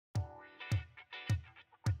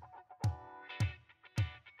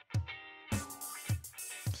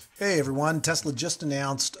Hey everyone, Tesla just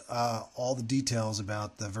announced all the details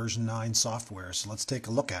about the version 9 software, so let's take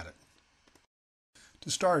a look at it.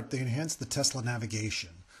 To start, they enhanced the Tesla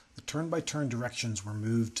navigation. The turn-by-turn directions were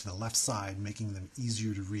moved to the left side, making them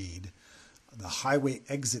easier to read. The highway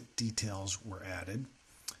exit details were added.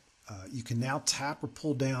 You can now tap or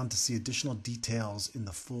pull down to see additional details in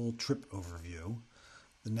the full trip overview.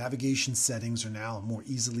 The navigation settings are now more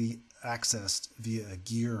easily accessed via a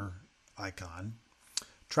gear icon.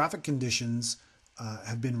 Traffic conditions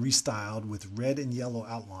have been restyled with red and yellow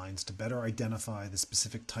outlines to better identify the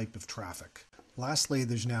specific type of traffic. Lastly,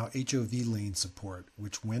 there's now HOV lane support,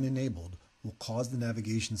 which when enabled will cause the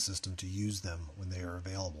navigation system to use them when they are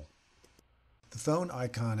available. The phone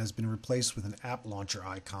icon has been replaced with an app launcher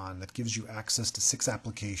icon that gives you access to 6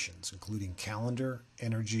 applications, including calendar,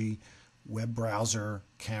 energy, web browser,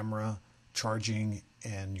 camera, charging,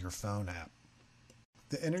 and your phone app.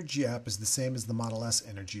 The Energy app is the same as the Model S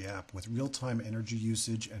Energy app with real-time energy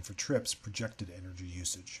usage and for trips projected energy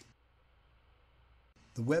usage.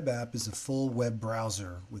 The web app is a full web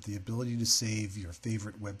browser with the ability to save your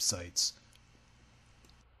favorite websites.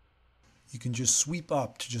 You can just sweep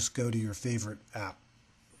up to just go to your favorite app.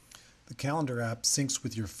 The Calendar app syncs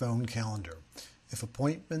with your phone calendar. If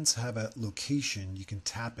appointments have a location, you can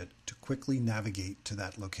tap it to quickly navigate to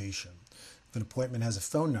that location. If an appointment has a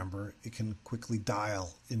phone number, it can quickly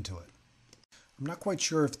dial into it. I'm not quite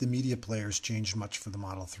sure if the media players changed much for the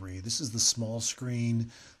Model 3. This is the small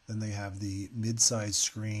screen, then they have the mid-size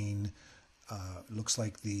screen. It looks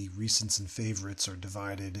like the recents and favorites are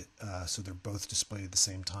divided, so they're both displayed at the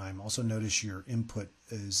same time. Also notice your inputs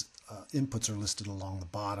are listed along the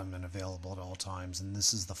bottom and available at all times, and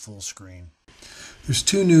this is the full screen. There's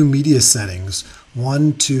 2 new media settings,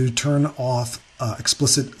 one to turn off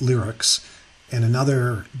explicit lyrics, and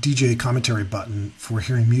another DJ commentary button for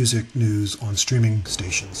hearing music news on streaming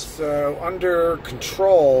stations. So under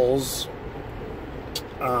controls,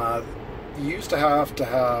 you used to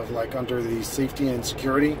have like under the safety and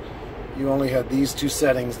security, you only had these 2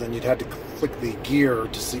 settings, then you'd have to click the gear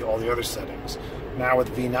to see all the other settings. Now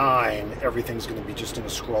with V9, everything's going to be just in a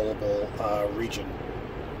scrollable region.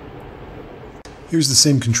 Here's the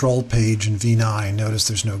same control page in V9. Notice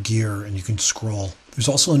there's no gear and you can scroll. There's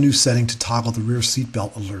also a new setting to toggle the rear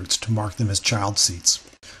seatbelt alerts to mark them as child seats.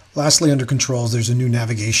 Lastly, under controls, there's a new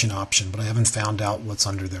navigation option, but I haven't found out what's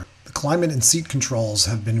under there. The climate and seat controls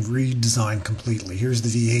have been redesigned completely. Here's the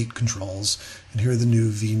V8 controls, and here are the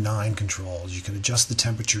new V9 controls. You can adjust the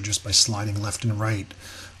temperature just by sliding left and right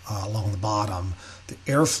along the bottom. The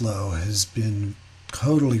airflow has been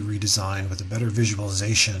totally redesigned with a better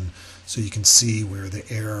visualization so you can see where the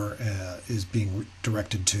air is being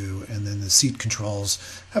directed to, and then the seat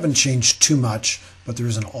controls haven't changed too much, but there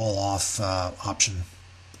is an all-off option.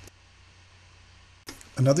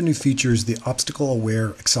 Another new feature is the obstacle-aware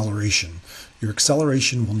acceleration. Your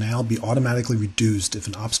acceleration will now be automatically reduced if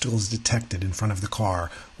an obstacle is detected in front of the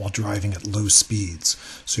car while driving at low speeds.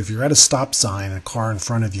 So if you're at a stop sign, a car in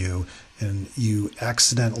front of you, and you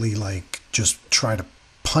accidentally just try to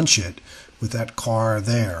punch it with that car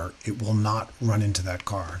there, it will not run into that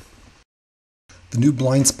car. The new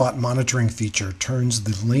blind spot monitoring feature turns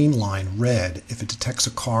the lane line red if it detects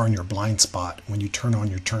a car in your blind spot when you turn on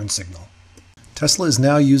your turn signal. Tesla is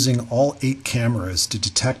now using all 8 cameras to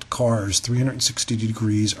detect cars 360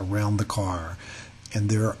 degrees around the car, and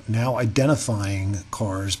they're now identifying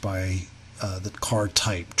cars by the car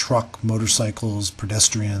type: truck, motorcycles,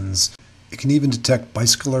 pedestrians. It can even detect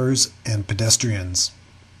bicyclers and pedestrians.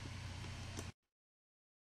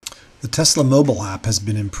 The Tesla mobile app has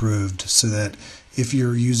been improved so that if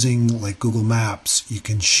you're using like Google Maps, you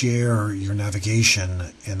can share your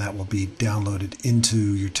navigation and that will be downloaded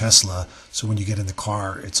into your Tesla, so when you get in the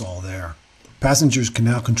car, it's all there. Passengers can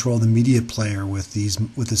now control the media player with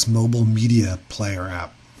this mobile media player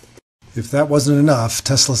app. If that wasn't enough,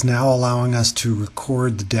 Tesla's now allowing us to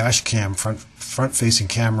record the dash cam front-facing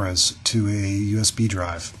cameras to a USB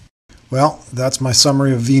drive. Well, that's my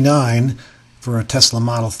summary of V9 for a Tesla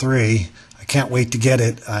Model 3. I can't wait to get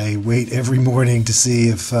it. I wait every morning to see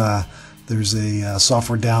if there's a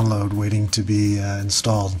software download waiting to be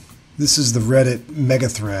installed. This is the Reddit mega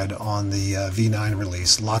thread on the V9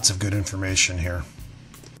 release. Lots of good information here.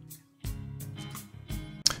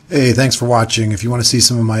 Hey, thanks for watching. If you want to see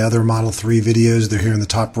some of my other Model 3 videos, they're here in the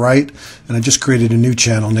top right. And I just created a new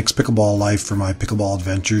channel, Nick's Pickleball Life, for my pickleball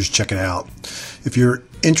adventures. Check it out. If you're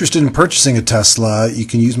interested in purchasing a Tesla, you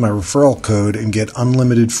can use my referral code and get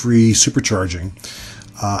unlimited free supercharging.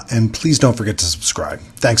 And please don't forget to subscribe.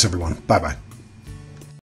 Thanks, everyone. Bye-bye.